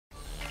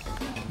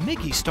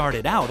Mickey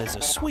started out as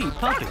a sweet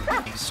puppy,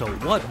 so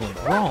what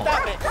went wrong?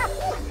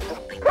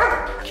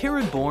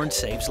 Karen Bourne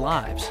saves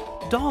lives,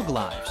 dog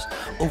lives,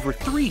 over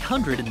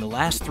 300 in the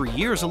last 3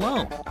 years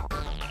alone.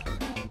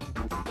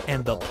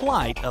 And the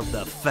plight of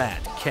the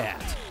fat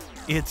cat.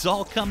 It's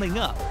all coming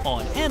up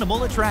on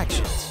Animal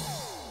Attractions.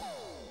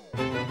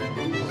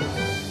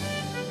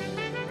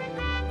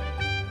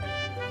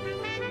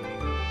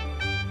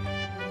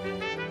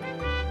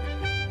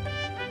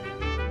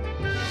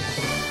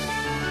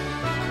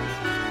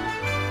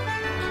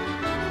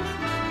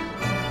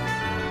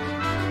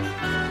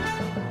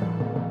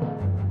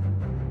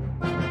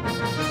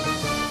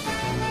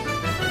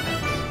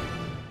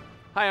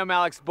 Hi, I'm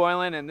Alex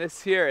Boylan, and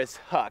this here is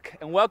Huck,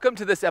 and welcome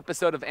to this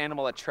episode of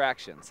Animal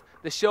Attractions,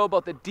 the show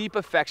about the deep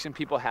affection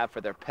people have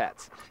for their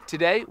pets.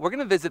 Today, we're going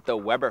to visit the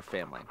Weber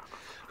family,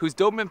 whose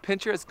Doberman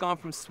Pinscher has gone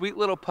from sweet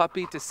little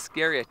puppy to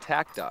scary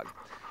attack dog.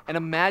 And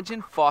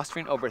imagine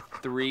fostering over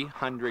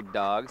 300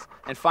 dogs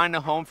and finding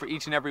a home for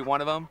each and every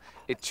one of them.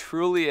 It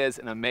truly is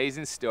an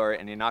amazing story,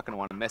 and you're not going to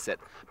want to miss it.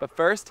 But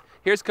first,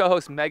 here's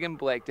co-host Megan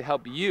Blake to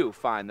help you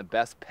find the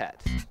best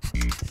pet.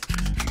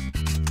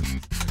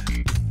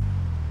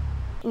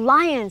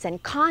 Lions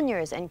and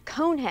conures and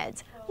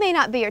coneheads may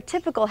not be your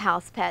typical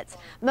house pets.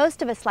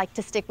 Most of us like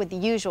to stick with the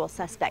usual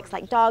suspects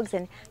like dogs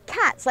and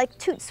cats like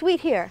Toot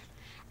Sweet here.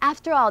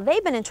 After all,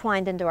 they've been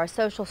entwined into our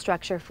social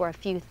structure for a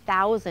few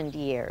thousand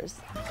years.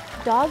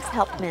 Dogs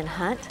helped men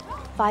hunt,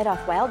 fight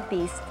off wild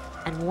beasts,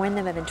 and warn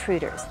them of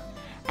intruders.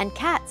 And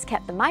cats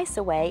kept the mice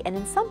away and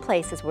in some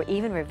places were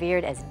even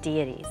revered as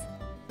deities.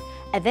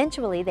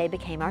 Eventually, they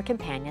became our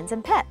companions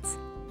and pets.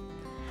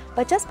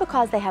 But just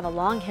because they have a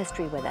long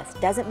history with us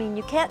doesn't mean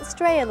you can't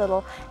stray a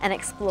little and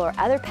explore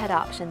other pet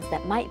options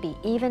that might be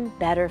even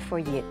better for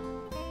you.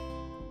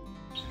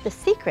 The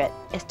secret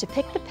is to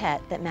pick the pet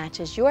that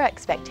matches your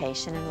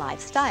expectation and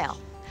lifestyle.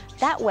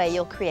 That way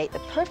you'll create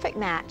the perfect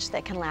match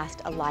that can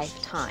last a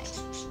lifetime.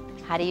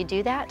 How do you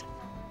do that?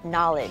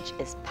 Knowledge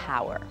is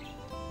power.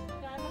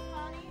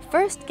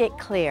 First, get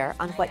clear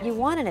on what you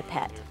want in a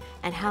pet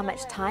and how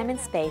much time and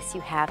space you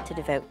have to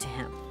devote to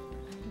him.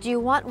 Do you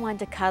want one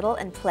to cuddle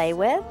and play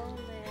with?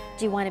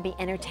 Do you want to be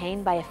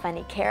entertained by a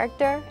funny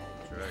character?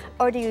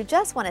 Or do you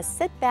just want to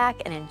sit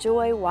back and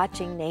enjoy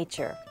watching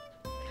nature?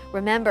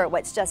 Remember,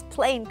 what's just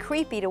plain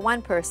creepy to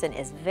one person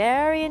is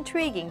very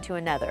intriguing to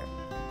another.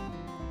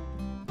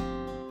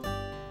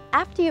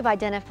 After you've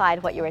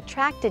identified what you're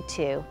attracted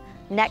to,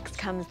 next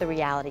comes the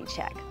reality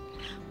check.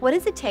 What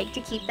does it take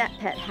to keep that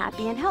pet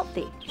happy and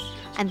healthy?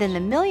 And then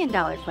the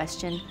million-dollar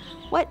question,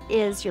 what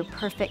is your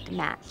perfect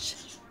match?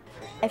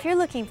 If you're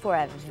looking for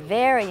a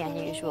very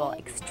unusual,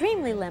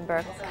 extremely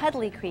limber,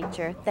 cuddly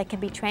creature that can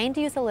be trained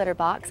to use a litter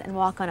box and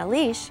walk on a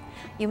leash,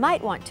 you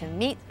might want to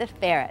meet the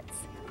ferrets.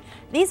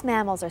 These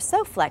mammals are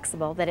so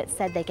flexible that it's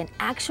said they can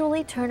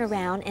actually turn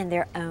around in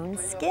their own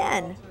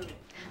skin.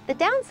 The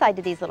downside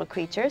to these little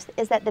creatures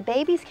is that the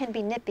babies can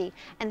be nippy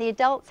and the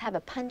adults have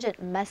a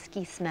pungent,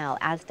 musky smell,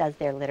 as does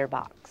their litter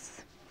box.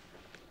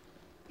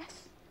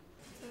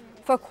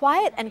 For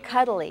quiet and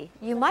cuddly,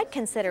 you might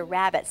consider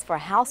rabbits for a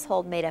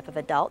household made up of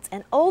adults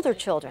and older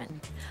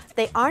children.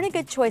 They aren't a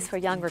good choice for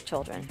younger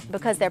children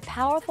because their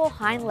powerful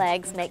hind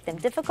legs make them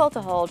difficult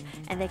to hold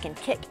and they can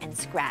kick and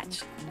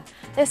scratch.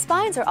 Their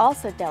spines are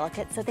also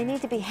delicate, so they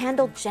need to be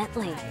handled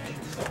gently.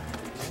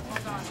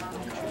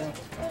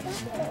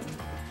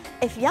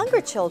 If younger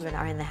children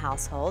are in the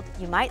household,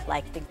 you might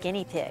like the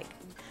guinea pig.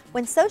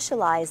 When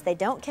socialized, they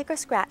don't kick or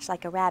scratch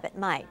like a rabbit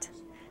might.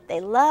 They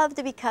love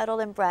to be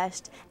cuddled and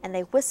brushed, and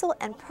they whistle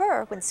and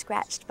purr when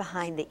scratched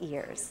behind the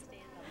ears.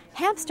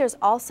 Hamsters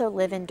also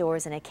live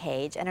indoors in a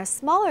cage and are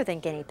smaller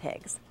than guinea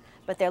pigs,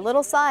 but their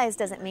little size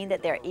doesn't mean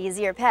that they're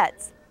easier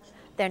pets.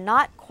 They're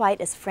not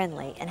quite as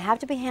friendly and have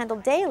to be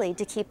handled daily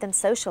to keep them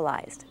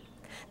socialized.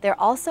 They're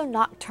also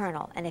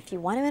nocturnal, and if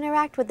you want to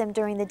interact with them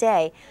during the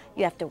day,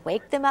 you have to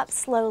wake them up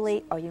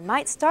slowly or you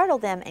might startle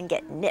them and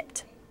get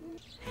nipped.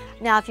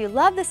 Now, if you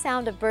love the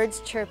sound of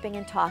birds chirping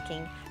and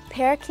talking,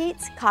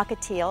 parakeets,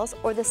 cockatiels,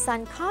 or the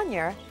sun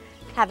conure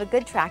have a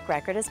good track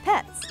record as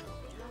pets.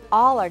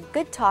 All are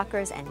good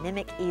talkers and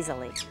mimic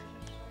easily.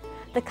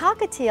 The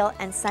cockatiel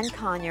and sun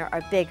conure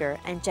are bigger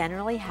and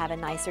generally have a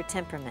nicer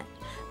temperament,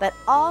 but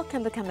all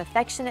can become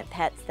affectionate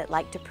pets that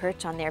like to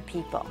perch on their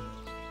people.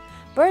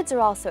 Birds are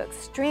also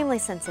extremely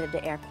sensitive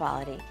to air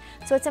quality,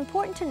 so it's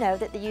important to know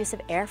that the use of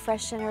air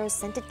fresheners,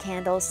 scented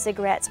candles,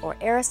 cigarettes, or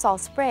aerosol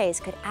sprays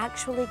could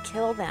actually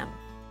kill them.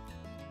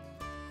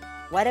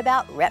 What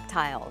about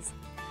reptiles?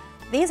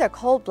 These are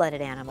cold-blooded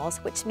animals,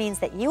 which means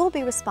that you will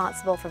be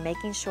responsible for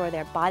making sure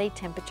their body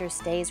temperature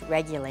stays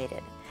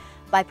regulated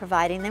by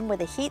providing them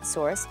with a heat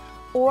source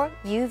or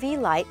UV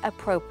light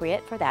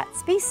appropriate for that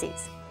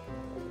species.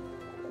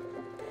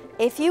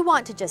 If you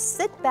want to just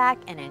sit back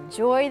and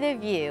enjoy the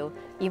view,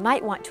 you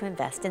might want to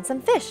invest in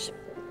some fish.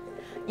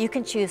 You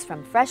can choose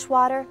from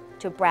freshwater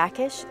to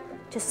brackish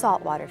to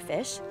saltwater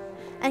fish,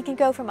 and can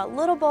go from a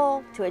little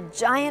bowl to a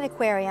giant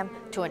aquarium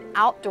to an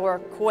outdoor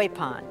koi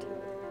pond.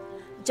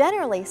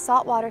 Generally,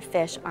 saltwater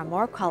fish are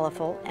more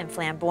colorful and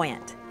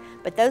flamboyant,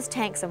 But those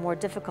tanks are more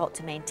difficult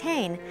to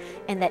maintain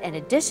in that in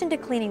addition to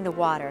cleaning the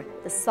water,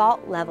 the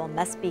salt level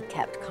must be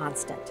kept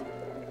constant.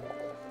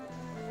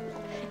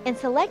 In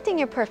selecting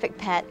your perfect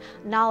pet,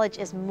 knowledge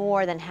is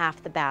more than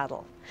half the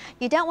battle.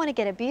 You don't want to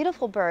get a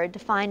beautiful bird to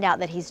find out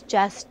that he's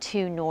just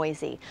too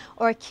noisy,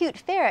 or a cute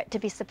ferret to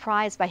be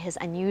surprised by his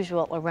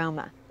unusual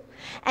aroma.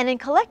 And in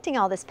collecting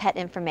all this pet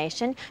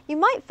information, you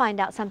might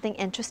find out something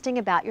interesting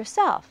about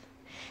yourself.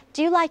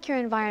 Do you like your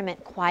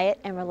environment quiet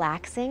and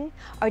relaxing,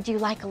 or do you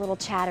like a little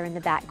chatter in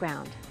the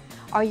background?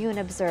 Are you an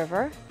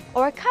observer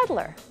or a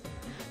cuddler?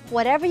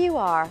 Whatever you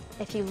are,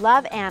 if you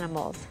love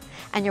animals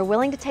and you're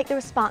willing to take the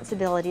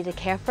responsibility to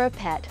care for a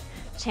pet,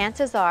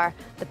 chances are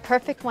the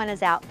perfect one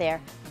is out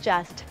there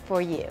just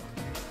for you.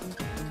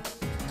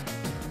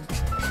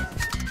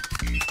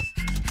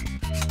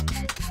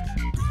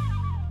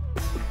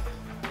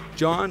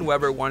 John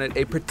Weber wanted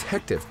a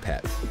protective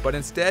pet, but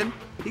instead,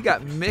 he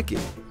got Mickey.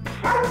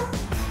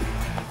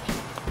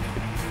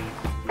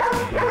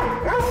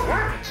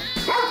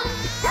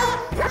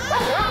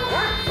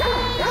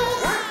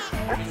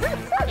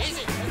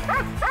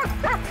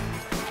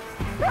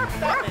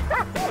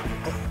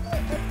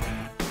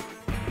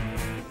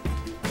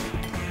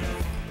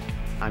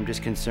 I'm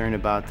just concerned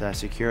about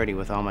security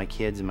with all my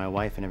kids and my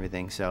wife and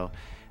everything, so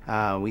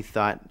we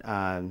thought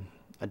a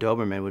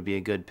Doberman would be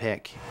a good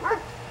pick.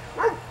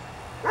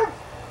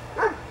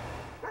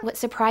 What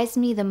surprised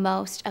me the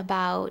most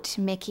about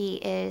Mickey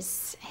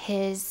is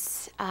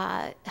his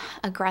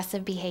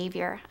aggressive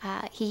behavior.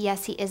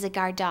 Yes, he is a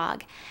guard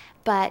dog,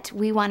 but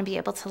we want to be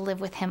able to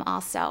live with him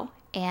also.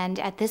 And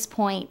at this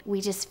point,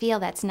 we just feel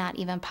that's not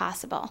even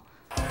possible.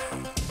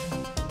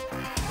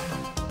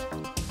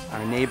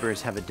 Our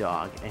neighbors have a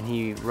dog, and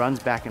he runs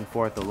back and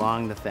forth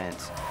along the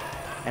fence.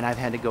 And I've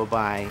had to go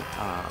buy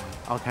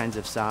all kinds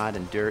of sod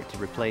and dirt to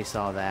replace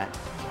all that.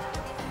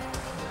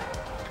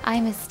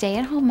 I'm a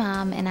stay-at-home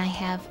mom, and I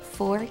have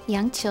 4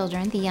 young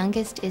children. The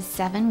youngest is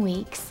 7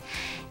 weeks.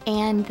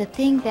 And the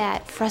thing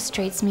that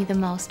frustrates me the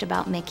most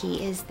about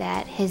Mickey is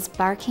that his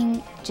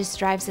barking just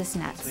drives us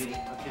nuts.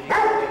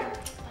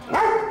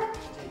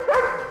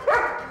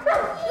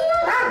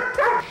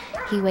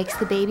 He wakes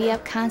the baby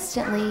up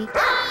constantly.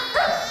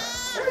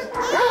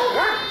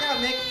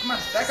 Come on,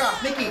 back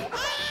off, Mickey!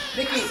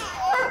 Mickey!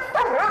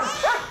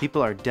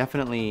 People are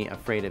definitely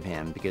afraid of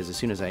him because as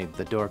soon as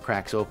the door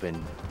cracks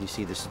open, you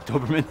see this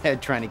Doberman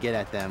head trying to get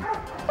at them.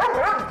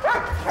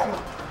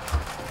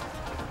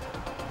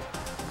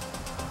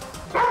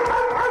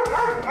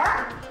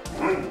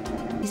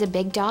 He's a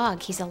big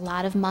dog. He's a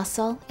lot of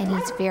muscle, and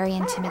he's very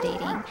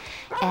intimidating.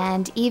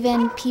 And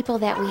even people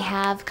that we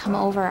have come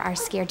over are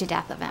scared to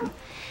death of him.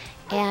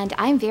 And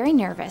I'm very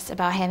nervous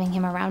about having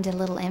him around a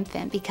little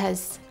infant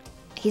because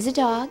he's a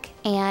dog,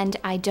 and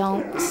I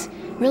don't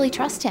really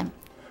trust him.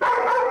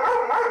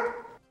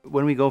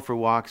 When we go for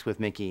walks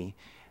with Mickey,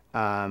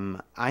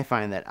 I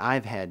find that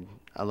I've had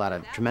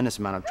tremendous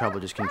amount of trouble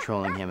just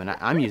controlling him, and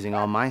I'm using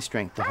all my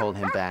strength to hold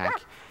him back.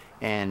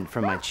 And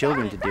for my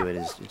children to do it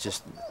is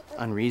just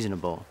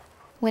unreasonable.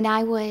 When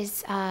I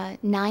was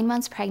 9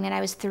 months pregnant,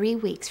 I was 3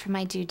 weeks from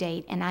my due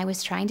date, and I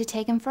was trying to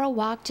take him for a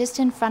walk just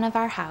in front of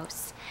our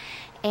house.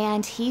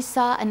 And he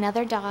saw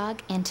another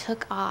dog and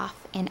took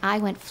off, and I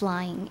went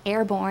flying,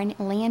 airborne,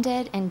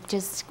 landed, and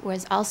just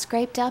was all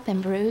scraped up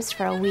and bruised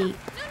for a week.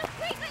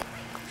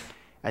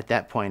 At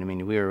that point, I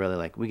mean, we were really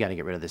like, we got to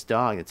get rid of this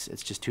dog. It's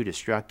just too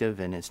destructive,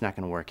 and it's not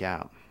going to work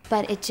out.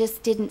 But it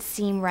just didn't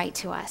seem right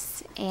to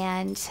us.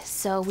 And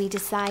so we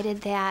decided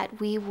that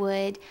we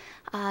would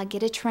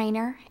get a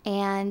trainer,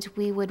 and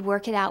we would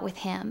work it out with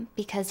him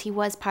because he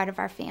was part of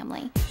our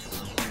family.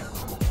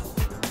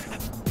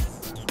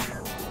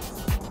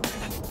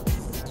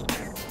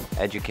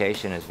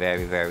 Education is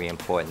very, very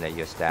important that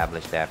you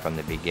establish that from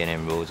the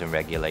beginning, rules and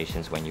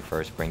regulations when you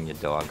first bring your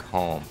dog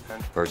home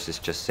versus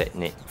just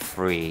setting it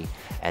free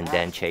and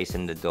then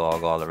chasing the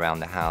dog all around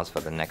the house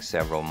for the next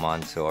several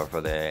months or for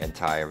the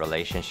entire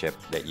relationship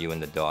that you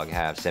and the dog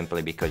have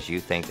simply because you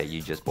think that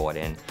you just brought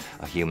in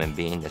a human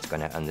being that's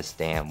going to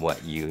understand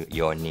what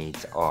your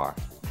needs are.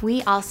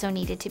 We also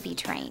needed to be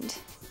trained,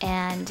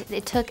 and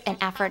it took an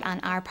effort on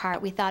our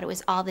part. We thought it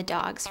was all the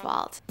dog's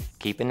fault.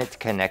 Keeping it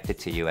connected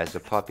to you as a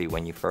puppy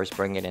when you first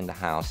bring it in the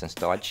house and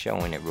start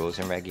showing it rules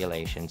and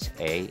regulations,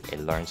 it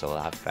learns a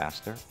lot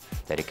faster,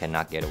 that it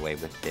cannot get away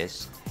with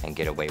this and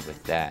get away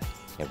with that.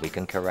 If we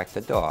can correct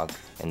the dog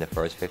in the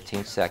first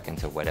 15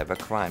 seconds of whatever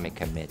crime it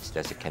commits,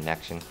 there's a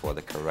connection for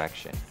the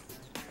correction.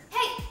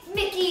 Hey,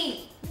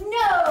 Mickey!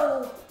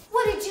 No!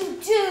 What did you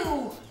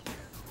do?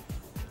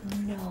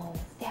 No,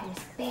 that was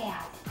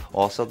bad.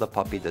 Also, the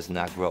puppy does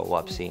not grow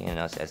up seeing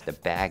us as the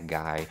bad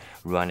guy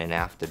running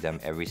after them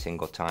every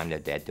single time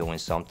that they're doing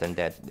something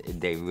that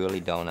they really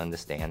don't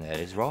understand that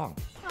is wrong.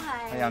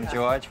 Hey, I'm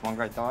George, one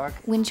great dog.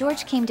 When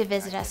George came to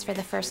visit us for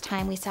the first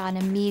time, we saw an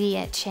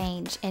immediate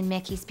change in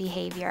Mickey's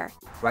behavior.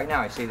 Right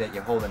now, I see that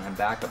you're holding him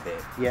back a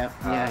bit. Yeah,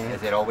 yeah.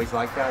 Is it always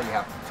like that? You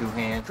have two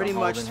hands Pretty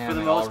holding much him for the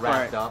and all most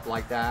wrapped part. up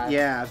like that?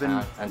 Yeah, I've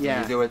been, And yeah.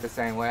 do you do it the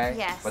same way?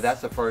 Yes. But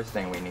that's the first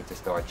thing we need to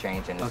start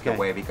changing is the Okay.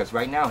 way, because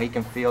right now he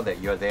can feel that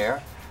you're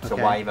there. So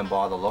Okay. why even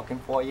bother looking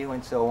for you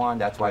and so on?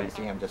 That's why you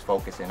see him just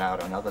focusing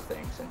out on other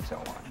things and so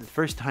on. The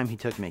first time he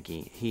took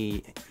Mickey,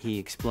 he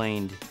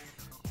explained,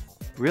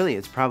 really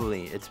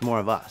it's more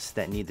of us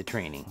that need the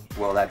training.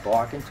 Well, that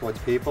barking towards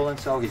people and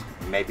so, he's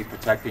maybe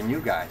protecting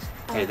you guys.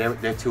 Hey,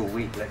 they're too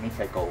weak, let me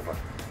take over.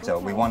 So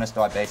we want to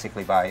start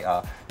basically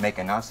by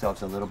making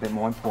ourselves a little bit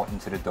more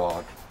important to the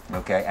dog,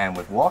 okay? And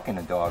with walking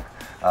the dog,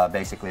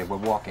 basically if we're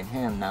walking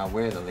him, now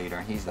we're the leader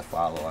and he's the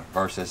follower,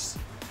 versus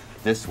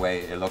this way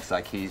it looks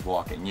like he's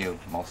walking you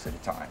most of the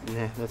time.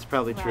 Yeah, that's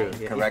probably true.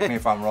 Right. Yeah. Correct me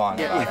if I'm wrong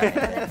about anything,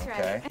 That's right.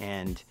 okay?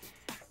 And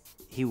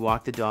he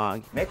walked the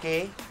dog,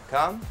 Mickey,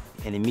 come.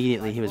 and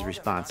immediately he was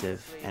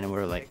responsive, and we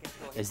were like,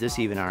 is this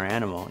even our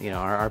animal, you know,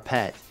 our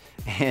pet?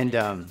 And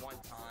I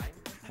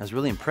was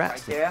really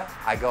impressed. Right there,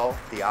 I go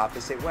the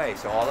opposite way.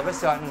 So all of a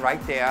sudden,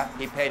 right there,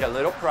 he paid a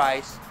little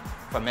price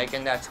for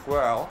making that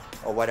squirrel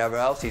or whatever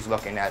else he's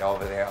looking at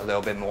over there a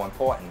little bit more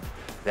important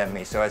than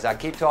me. So as I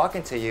keep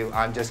talking to you,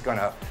 I'm just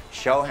gonna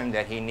show him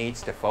that he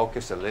needs to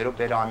focus a little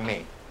bit on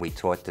me. We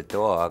taught the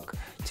dog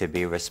to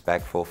be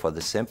respectful for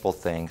the simple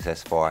things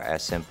as far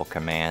as simple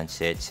commands,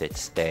 sit, sit,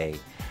 stay,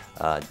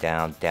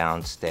 down,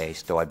 down, stay.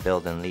 Start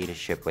building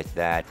leadership with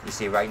that. You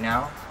see right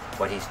now,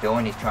 what he's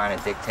doing, he's trying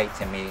to dictate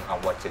to me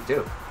on what to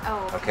do.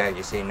 Oh, Okay,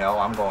 you see, no,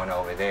 I'm going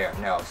over there.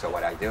 No, so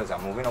what I do is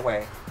I'm moving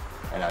away,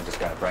 and I'm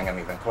just gonna bring him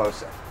even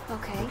closer.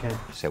 Okay. Okay.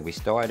 So we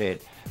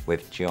started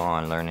with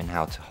John learning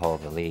how to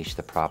hold the leash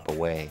the proper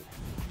way.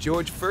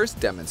 George first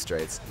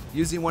demonstrates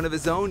using one of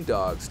his own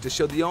dogs to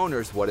show the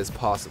owners what is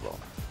possible.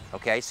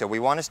 Okay, so we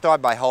want to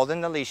start by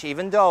holding the leash,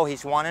 even though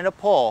he's wanting to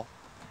pull.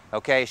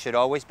 Okay, it should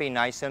always be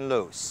nice and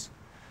loose.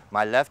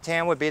 My left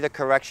hand would be the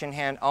correction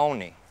hand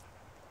only.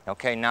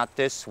 Okay, not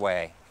this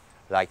way,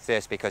 like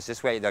this, because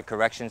this way the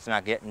correction's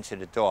not getting to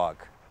the dog.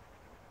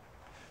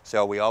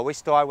 So we always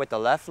start with the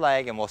left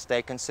leg, and we'll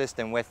stay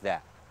consistent with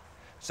that.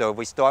 So if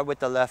we start with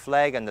the left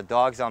leg and the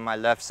dog's on my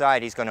left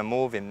side, he's going to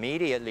move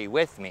immediately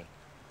with me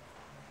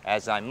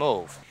as I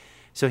move.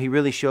 So he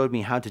really showed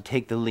me how to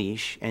take the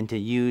leash and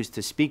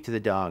to speak to the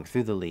dog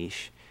through the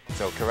leash.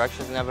 So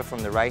correction's never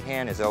from the right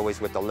hand, is always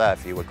with the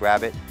left. You would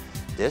grab it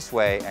this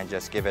way and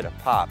just give it a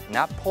pop.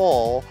 Not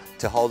pull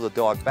to hold the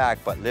dog back,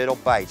 but little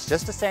bites,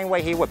 just the same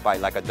way he would bite,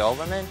 like a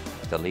Doberman.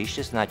 The leash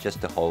is not just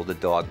to hold the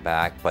dog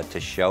back, but to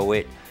show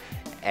it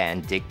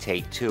and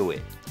dictate to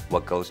it.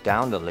 What goes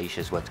down the leash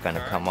is what's going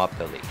to come up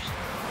the leash.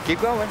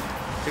 Keep going.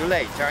 Too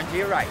late. Turn to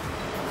your right.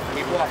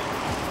 Keep walking.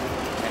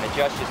 And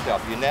adjust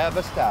yourself. You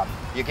never stop.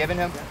 You're giving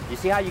him, you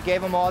see how you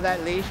gave him all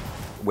that leash?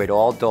 With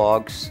all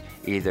dogs,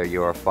 either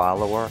you're a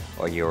follower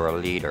or you're a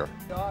leader.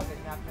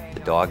 The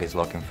dog is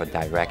looking for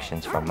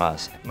directions from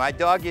us. My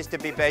dog used to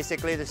be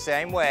basically the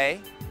same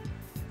way.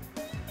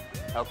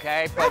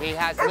 Okay, but he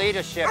has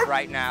leadership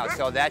right now,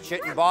 so that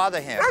shouldn't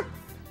bother him.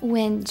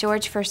 When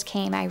George first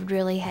came, I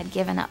really had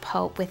given up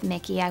hope with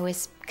Mickey. I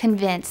was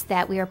convinced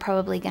that we were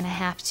probably going to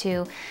have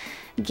to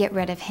get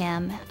rid of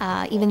him,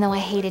 even though I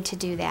hated to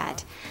do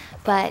that.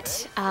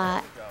 But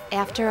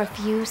after a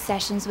few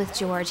sessions with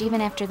George, even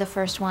after the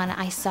first one,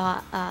 I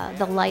saw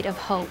the light of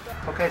hope.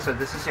 Okay, so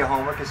this is your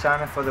homework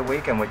assignment for the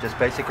week, and we're just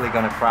basically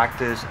going to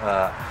practice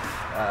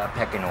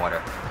pecking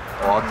order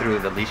all through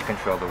the leash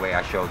control the way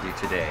I showed you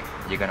today.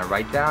 You're going to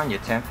write down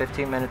your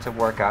 10-15 minutes of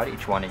workout,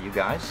 each one of you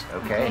guys,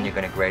 okay? And you're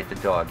going to grade the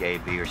dog, A,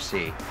 B, or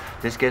C.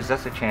 This gives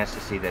us a chance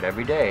to see that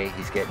every day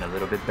he's getting a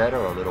little bit better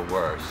or a little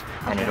worse.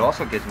 And it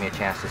also gives me a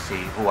chance to see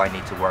who I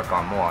need to work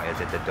on more.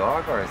 Is it the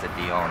dog or is it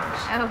the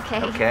owners?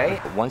 Okay.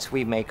 Okay? Once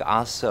we make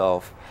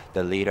ourselves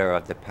the leader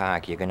of the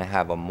pack, you're going to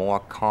have a more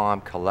calm,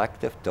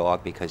 collective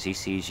dog because he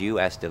sees you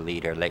as the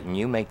leader, letting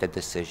you make the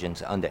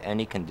decisions under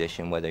any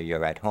condition, whether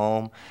you're at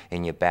home,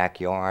 in your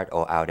backyard,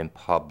 or out in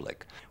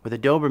public. With a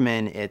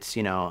Doberman, it's,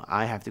 you know,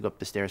 I have to go up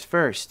the stairs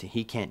first.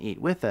 He can't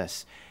eat with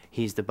us.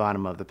 He's the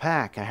bottom of the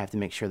pack. I have to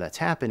make sure that's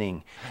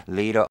happening.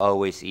 Leader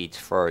always eats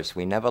first.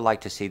 We never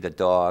like to see the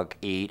dog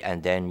eat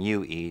and then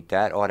you eat.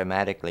 That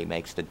automatically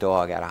makes the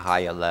dog at a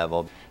higher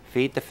level.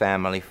 Feed the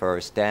family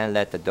first, then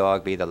let the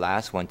dog be the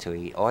last one to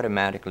eat.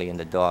 Automatically in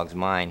the dog's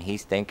mind,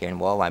 he's thinking,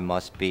 well, I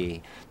must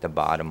be the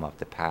bottom of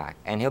the pack.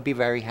 And he'll be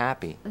very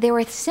happy. There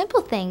were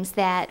simple things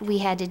that we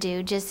had to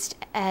do, just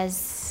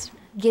as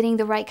getting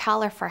the right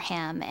collar for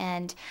him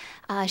and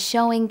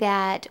showing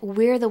that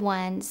we're the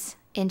ones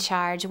in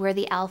charge. We're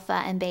the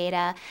alpha and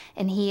beta,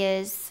 and he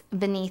is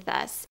beneath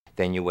us.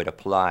 Then you would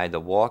apply the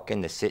walk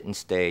and the sit and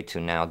stay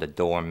to now the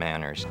door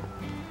manners,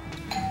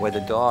 where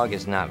the dog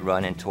is not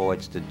running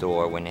towards the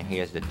door when it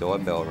hears the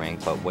doorbell ring,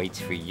 but waits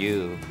for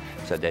you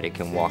so that it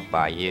can walk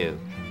by you.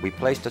 We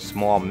placed a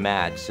small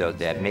mat so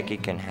that Mickey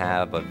can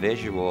have a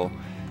visual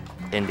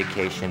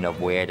indication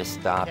of where to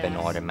stop and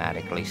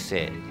automatically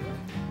sit.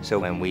 So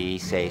when we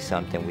say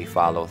something, we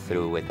follow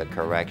through with a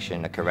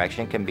correction. A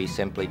correction can be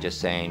simply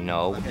just saying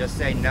no. Just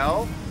say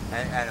no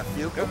and a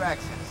few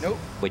corrections. Nope.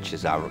 Which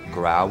is our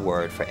growl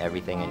word for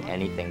everything and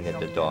anything that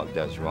the dog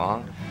does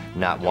wrong.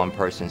 Not one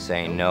person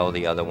saying no,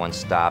 the other one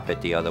stop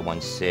it, the other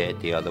one sit,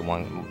 the other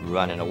one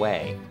running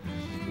away.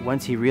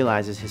 Once he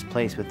realizes his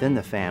place within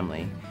the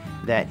family,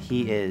 that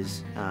he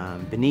is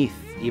beneath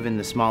even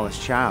the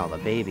smallest child, a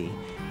baby,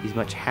 he's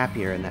much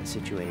happier in that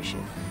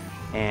situation,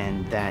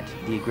 and that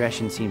the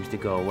aggression seems to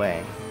go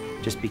away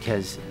just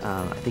because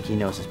I think he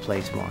knows his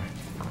place more.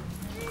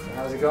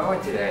 How's it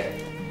going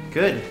today?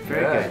 Good,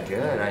 very good.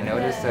 Good. I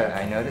noticed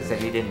that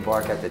he didn't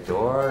bark at the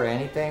door or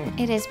anything.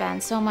 It has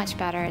been so much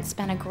better. It's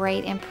been a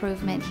great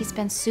improvement. He's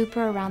been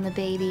super around the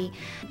baby.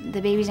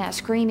 The baby's not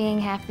screaming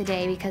half the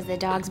day because the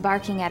dog's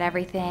barking at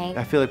everything.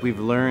 I feel like we've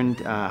learned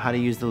how to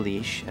use the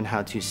leash and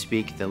how to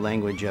speak the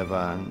language of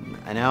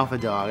an alpha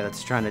dog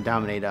that's trying to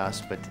dominate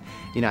us, but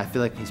you know, I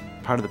feel like he's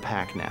part of the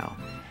pack now.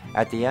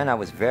 At the end, I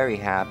was very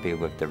happy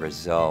with the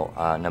result.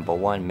 Number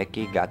one,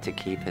 Mickey got to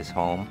keep his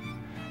home,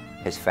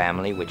 his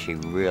family, which he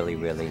really,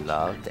 really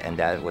loved, and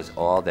that was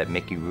all that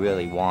Mickey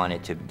really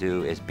wanted to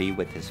do, is be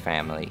with his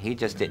family. He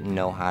just didn't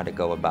know how to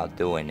go about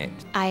doing it.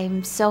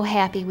 I'm so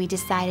happy we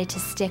decided to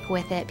stick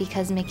with it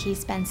because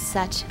Mickey's been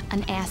such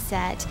an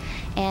asset,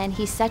 and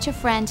he's such a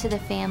friend to the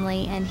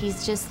family, and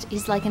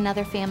he's like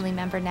another family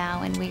member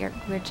now, and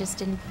we're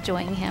just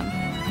enjoying him.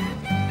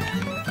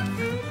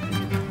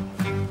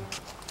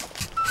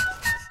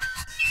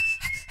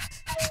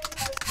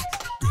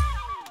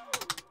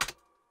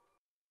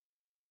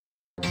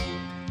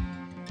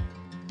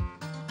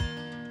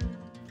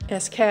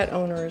 As cat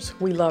owners,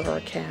 we love our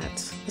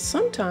cats, but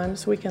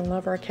sometimes we can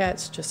love our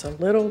cats just a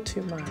little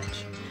too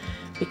much.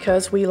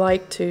 Because we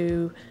like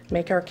to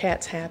make our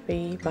cats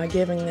happy by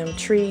giving them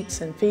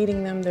treats and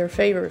feeding them their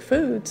favorite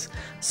foods,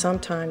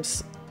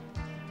 sometimes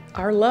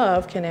our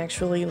love can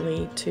actually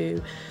lead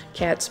to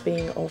cats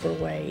being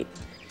overweight.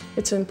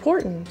 It's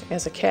important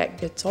as a cat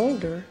gets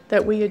older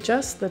that we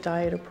adjust the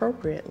diet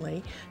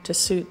appropriately to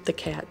suit the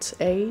cat's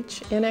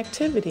age and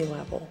activity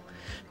level.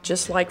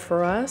 Just like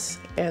for us,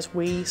 as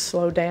we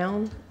slow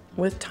down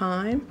with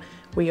time,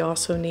 we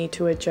also need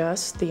to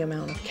adjust the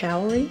amount of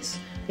calories,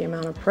 the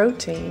amount of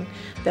protein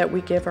that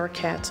we give our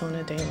cats on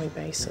a daily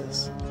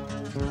basis.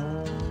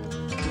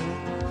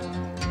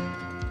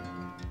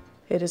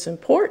 It is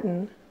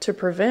important to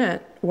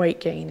prevent weight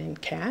gain in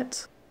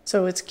cats,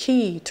 so it's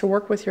key to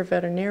work with your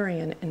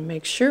veterinarian and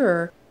make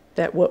sure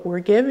that what we're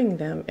giving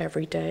them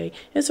every day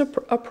is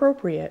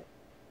appropriate.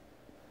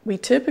 We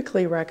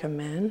typically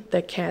recommend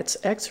that cats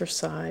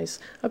exercise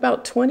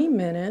about 20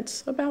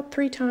 minutes, about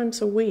 3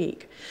 times a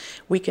week.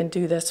 We can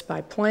do this by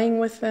playing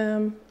with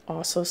them.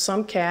 Also,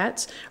 some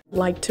cats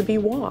like to be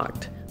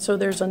walked. So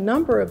there's a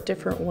number of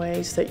different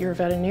ways that your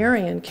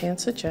veterinarian can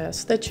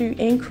suggest that you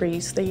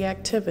increase the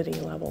activity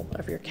level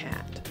of your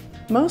cat.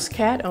 Most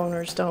cat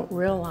owners don't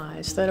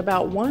realize that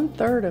about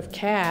 1/3 of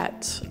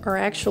cats are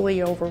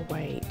actually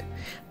overweight.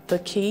 The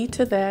key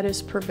to that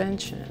is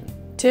prevention.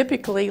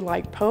 Typically,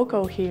 like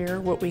Poco here,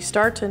 what we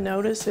start to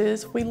notice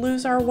is we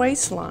lose our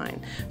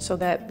waistline. So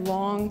that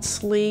long,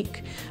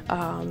 sleek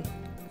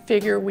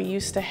figure we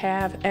used to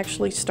have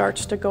actually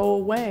starts to go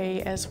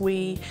away as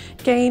we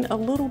gain a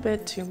little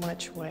bit too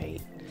much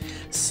weight.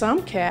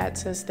 Some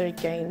cats, as they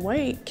gain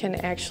weight, can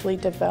actually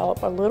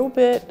develop a little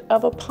bit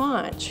of a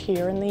paunch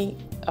here in the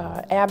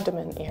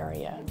abdomen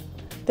area.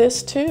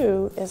 This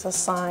too is a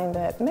sign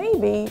that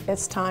maybe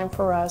it's time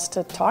for us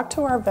to talk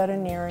to our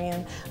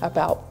veterinarian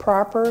about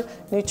proper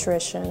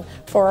nutrition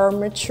for our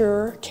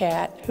mature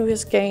cat who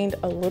has gained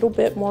a little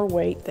bit more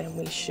weight than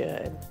we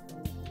should.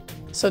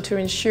 So to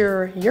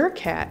ensure your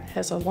cat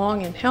has a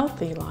long and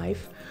healthy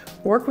life,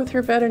 work with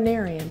your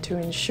veterinarian to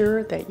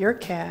ensure that your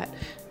cat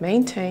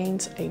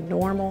maintains a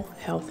normal,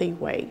 healthy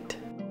weight.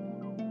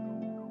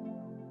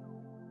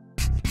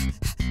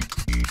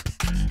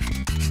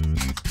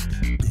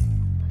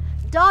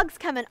 Dogs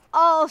come in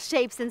all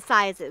shapes and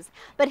sizes,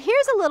 but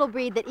here's a little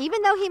breed that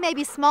even though he may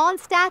be small in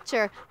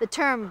stature, the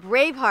term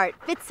Braveheart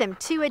fits him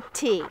to a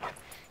T.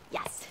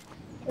 Yes.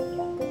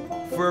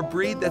 For a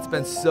breed that's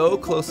been so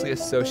closely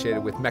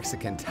associated with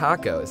Mexican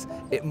tacos,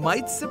 it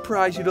might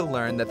surprise you to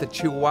learn that the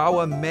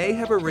Chihuahua may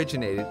have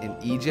originated in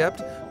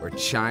Egypt, or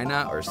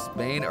China, or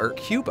Spain, or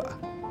Cuba.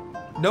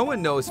 No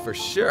one knows for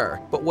sure,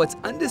 but what's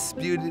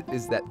undisputed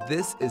is that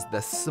this is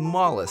the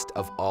smallest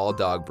of all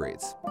dog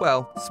breeds.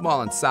 Well,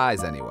 small in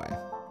size anyway.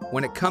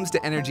 When it comes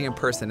to energy and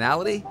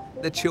personality,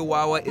 the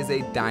Chihuahua is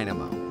a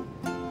dynamo.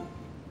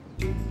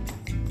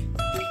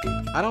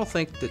 I don't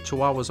think that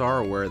Chihuahuas are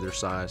aware of their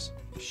size.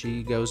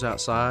 She goes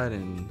outside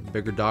and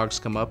bigger dogs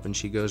come up and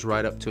she goes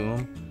right up to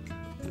them.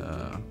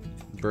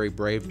 Very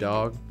brave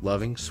dog,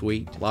 loving,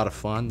 sweet, a lot of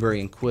fun,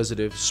 very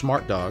inquisitive,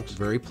 smart dogs,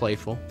 very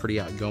playful, pretty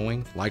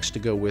outgoing, likes to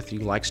go with you,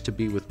 likes to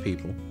be with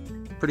people.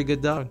 Pretty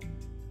good dog.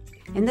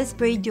 In this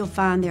breed you'll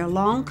find their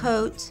long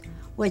coats,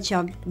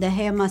 the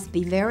hair must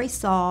be very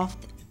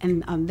soft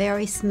and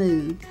very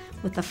smooth,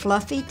 with a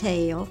fluffy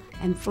tail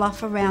and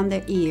fluff around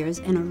their ears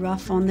and a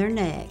ruff on their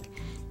neck.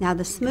 Now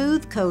the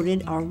smooth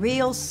coated are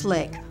real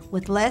slick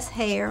with less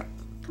hair,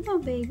 come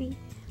on baby,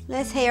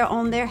 less hair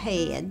on their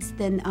heads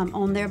than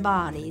on their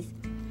bodies.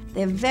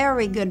 They're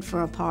very good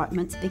for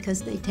apartments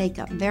because they take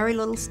up very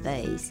little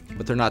space.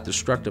 But they're not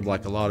destructive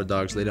like a lot of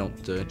dogs. They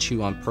don't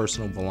chew on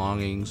personal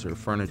belongings or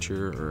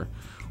furniture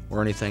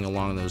or anything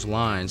along those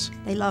lines.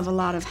 They love a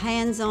lot of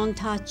hands-on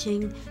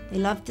touching, they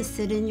love to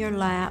sit in your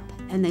lap,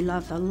 and they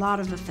love a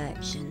lot of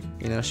affection.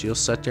 You know, she'll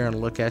sit there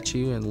and look at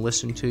you and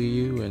listen to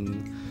you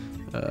and,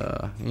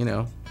 you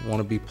know, want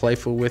to be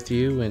playful with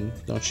you, and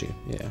don't you?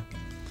 Yeah.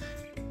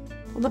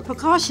 Well, the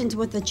precautions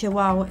with the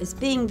Chihuahua is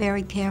being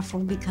very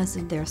careful because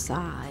of their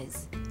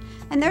size.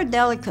 And they're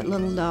delicate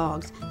little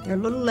dogs. Their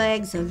little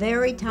legs are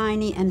very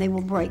tiny and they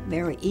will break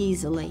very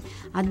easily.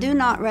 I do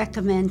not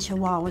recommend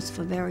Chihuahuas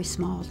for very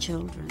small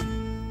children.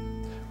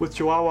 With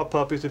Chihuahua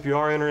puppies, if you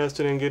are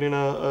interested in getting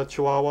a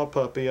Chihuahua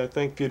puppy, I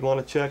think you'd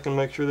want to check and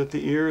make sure that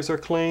the ears are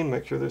clean,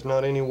 make sure there's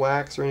not any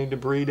wax or any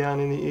debris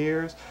down in the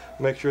ears,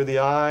 make sure the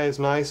eye is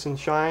nice and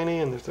shiny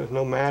and there's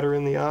no matter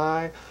in the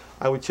eye.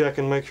 I would check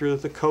and make sure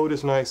that the coat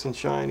is nice and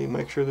shiny,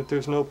 make sure that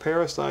there's no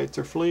parasites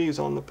or fleas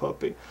on the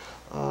puppy.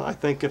 I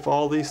think if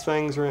all these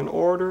things are in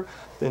order,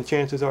 then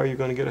chances are you're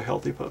going to get a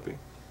healthy puppy.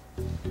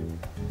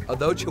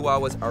 Although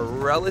Chihuahuas are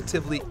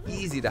relatively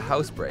easy to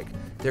housebreak,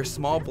 their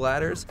small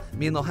bladders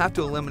mean they'll have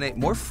to eliminate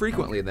more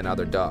frequently than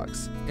other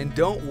dogs. And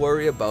don't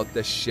worry about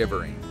the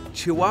shivering.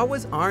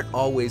 Chihuahuas aren't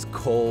always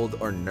cold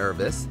or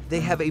nervous. They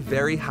have a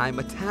very high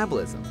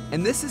metabolism,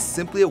 and this is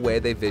simply a way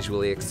they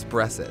visually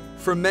express it.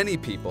 For many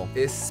people,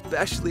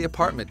 especially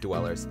apartment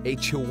dwellers, a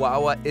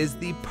Chihuahua is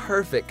the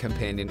perfect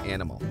companion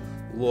animal.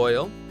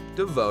 Loyal,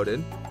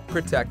 devoted,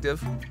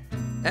 protective,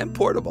 and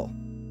portable.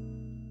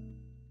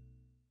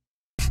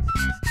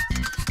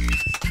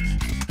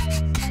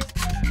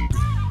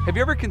 Have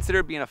you ever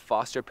considered being a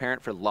foster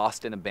parent for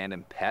lost and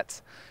abandoned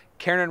pets?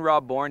 Karen and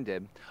Rob Bourne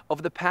did.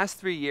 Over the past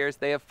 3 years,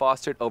 they have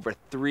fostered over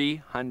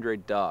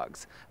 300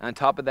 dogs. And on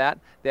top of that,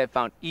 they have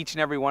found each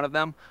and every one of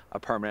them a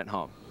permanent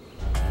home.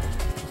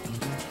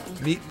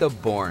 Meet the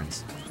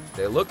Bournes.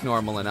 They look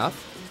normal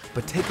enough,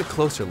 but take a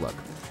closer look,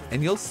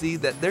 and you'll see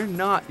that they're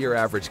not your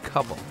average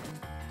couple.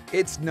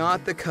 It's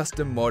not the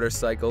custom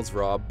motorcycles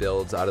Rob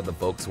builds out of the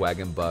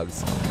Volkswagen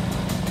Bugs,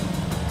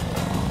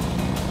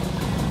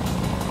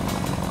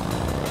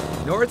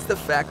 nor it's the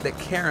fact that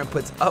Karen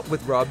puts up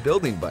with Rob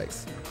building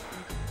bikes.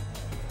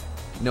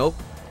 Nope,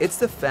 it's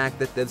the fact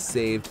that they've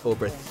saved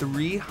over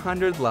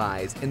 300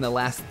 lives in the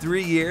last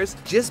 3 years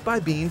just by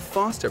being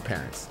foster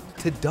parents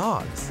to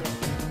dogs.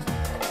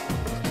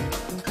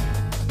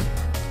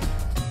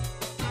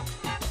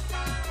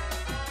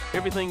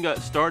 Everything got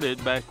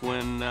started back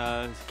when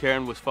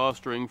Karen was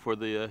fostering for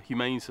the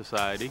Humane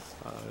Society.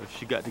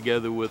 She got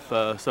together with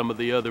some of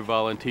the other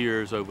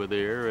volunteers over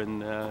there,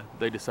 and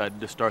they decided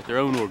to start their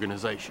own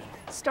organization.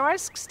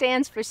 STARS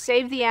stands for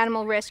Save the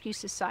Animal Rescue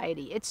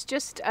Society. It's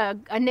just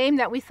a name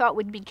that we thought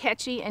would be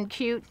catchy and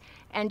cute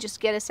and just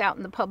get us out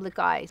in the public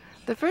eye.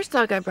 The first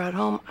dog I brought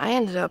home, I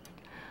ended up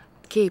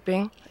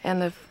keeping,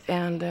 and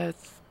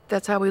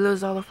that's how we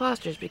lose all the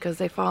fosters, because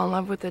they fall in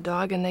love with the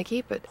dog and they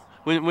keep it.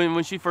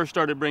 When she first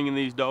started bringing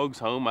these dogs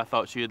home, I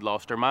thought she had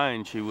lost her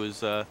mind. She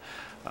was,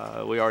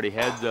 we already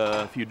had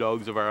a few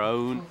dogs of our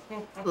own.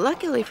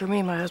 Luckily for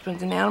me, my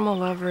husband's an animal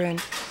lover,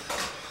 and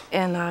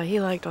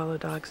he liked all the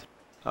dogs.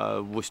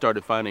 We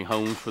started finding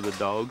homes for the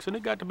dogs, and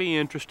it got to be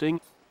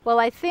interesting. Well,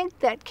 I think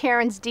that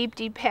Karen's deep,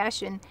 deep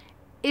passion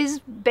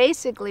is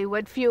basically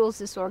what fuels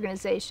this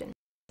organization.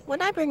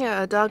 When I bring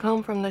a dog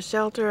home from the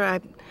shelter, I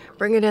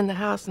bring it in the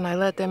house and I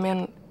let them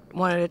in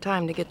one at a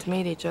time to get to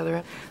meet each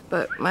other.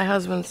 But my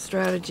husband's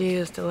strategy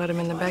is to let them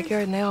in the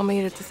backyard and they all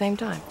meet at the same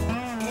time.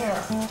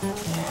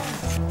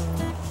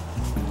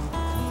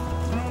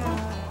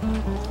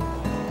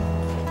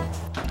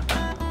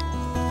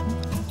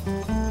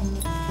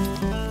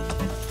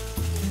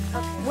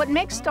 What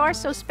makes STARS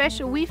so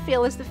special, we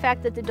feel, is the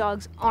fact that the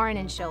dogs aren't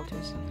in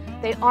shelters.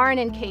 They aren't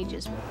in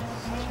cages.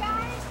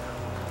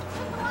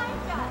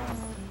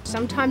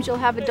 Sometimes you'll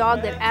have a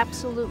dog that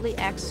absolutely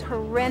acts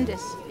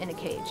horrendous in a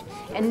cage,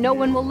 and no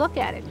one will look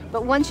at it.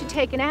 But once you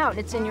take it out,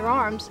 it's in your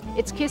arms,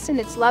 it's kissing,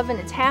 it's loving,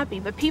 it's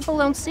happy, but people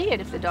don't see it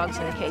if the dog's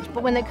in a cage.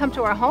 But when they come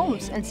to our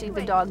homes and see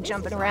the dog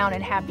jumping around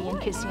and happy and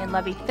kissing and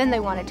lovey, then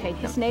they want to take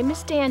them. His name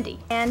is Dandy,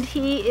 and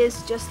he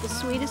is just the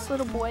sweetest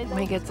little boy.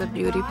 He gets a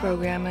beauty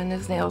program and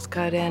his nails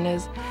cut and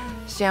his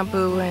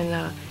shampoo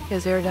and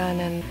his hair done,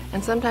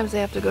 and sometimes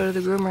they have to go to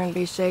the groomer and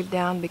be shaved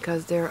down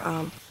because they're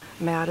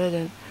matted,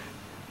 and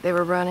they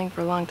were running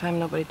for a long time.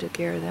 Nobody took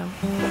care of them.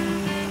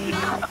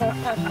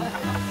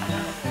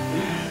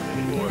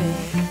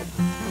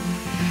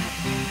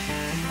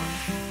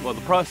 Well,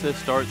 the process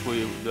starts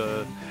with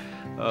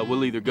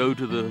we'll either go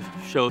to the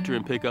shelter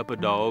and pick up a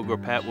dog, or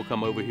Pat will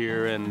come over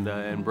here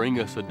and bring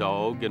us a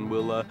dog, and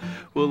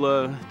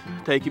we'll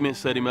take him and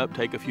set him up,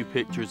 take a few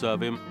pictures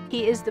of him.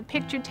 He is the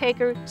picture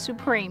taker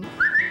supreme.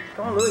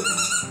 Come on, Louie.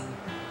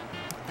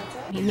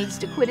 He needs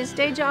to quit his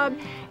day job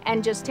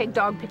and just take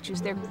dog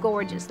pictures. They're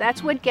gorgeous.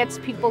 That's what gets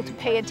people to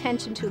pay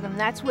attention to them.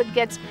 That's what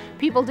gets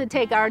people to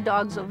take our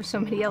dogs over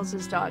somebody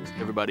else's dogs.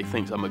 Everybody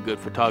thinks I'm a good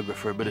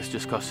photographer, but it's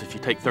just because if you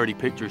take 30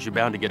 pictures, you're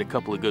bound to get a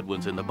couple of good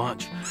ones in the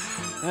bunch.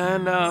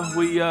 And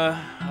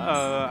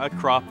I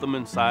crop them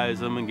and size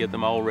them and get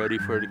them all ready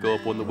for it to go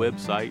up on the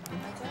website.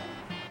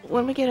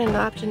 When we get an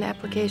adoption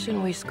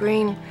application, we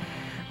screen,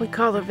 we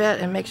call the vet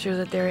and make sure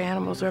that their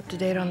animals are up to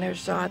date on their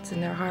shots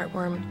and their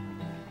heartworm.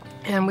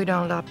 And we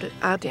don't adopt it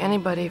out to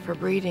anybody for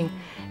breeding,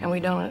 and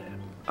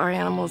our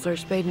animals are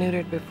spayed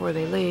neutered before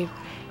they leave,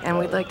 and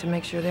we'd like to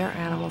make sure their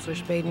animals are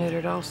spayed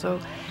neutered also.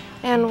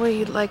 And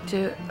we'd like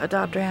to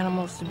adopt our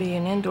animals to be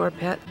an indoor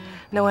pet.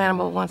 No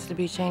animal wants to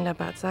be chained up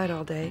outside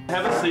all day.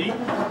 Have a seat.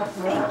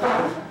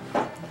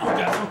 We've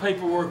got some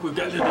paperwork we've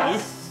got to do.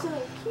 So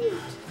cute.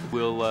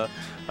 We'll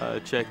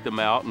check them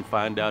out and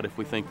find out if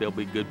we think they'll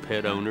be good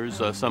pet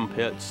owners. Some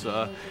pets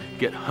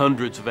get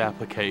hundreds of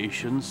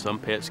applications. Some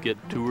pets get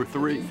 2 or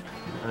 3.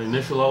 I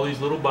initial all these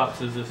little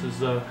boxes. This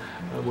is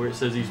where it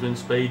says he's been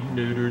spayed and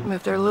neutered.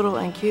 If they're little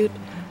and cute,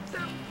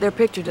 their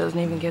picture doesn't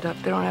even get up.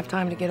 They don't have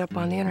time to get up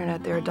on the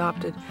internet. They're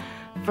adopted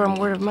from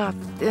word of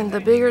mouth. And the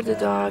bigger the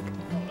dog,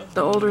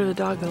 the older the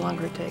dog, the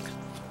longer it takes.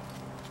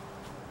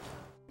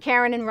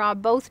 Karen and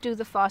Rob both do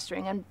the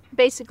fostering, and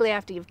basically I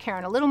have to give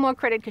Karen a little more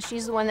credit because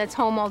she's the one that's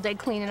home all day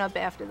cleaning up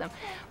after them.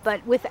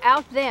 But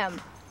without them,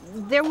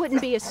 there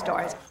wouldn't be a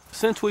Stars.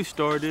 Since we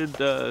started,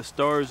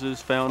 Stars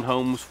has found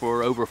homes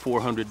for over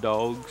 400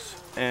 dogs,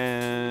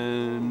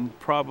 and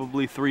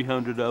probably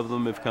 300 of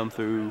them have come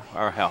through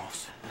our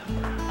house.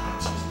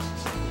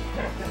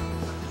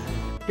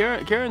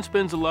 Karen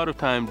spends a lot of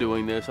time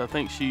doing this. I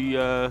think she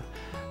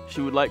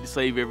would like to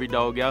save every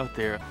dog out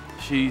there.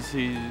 She's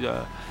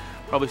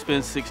probably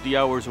spends 60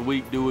 hours a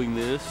week doing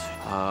this,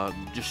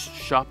 just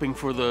shopping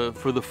for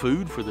the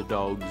food for the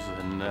dogs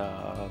and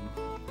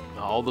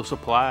all the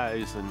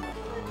supplies. And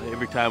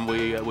every time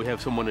we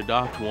have someone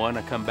adopt one,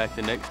 I come back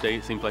the next day.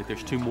 It seems like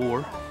there's 2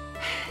 more.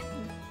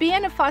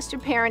 Being a foster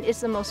parent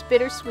is the most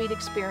bittersweet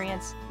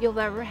experience you'll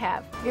ever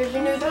have. Here's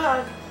your new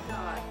dog.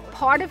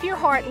 Part of your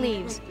heart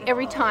leaves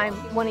every time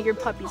one of your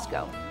puppies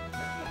go.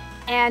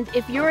 And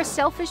if you're a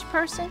selfish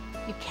person,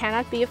 you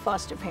cannot be a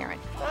foster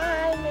parent.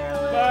 Bye,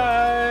 Marilyn.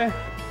 Bye.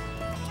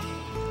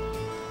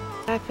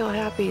 I feel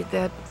happy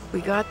that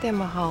we got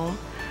them a home,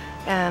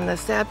 and the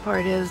sad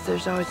part is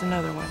there's always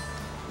another one.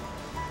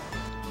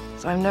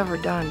 So I'm never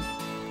done.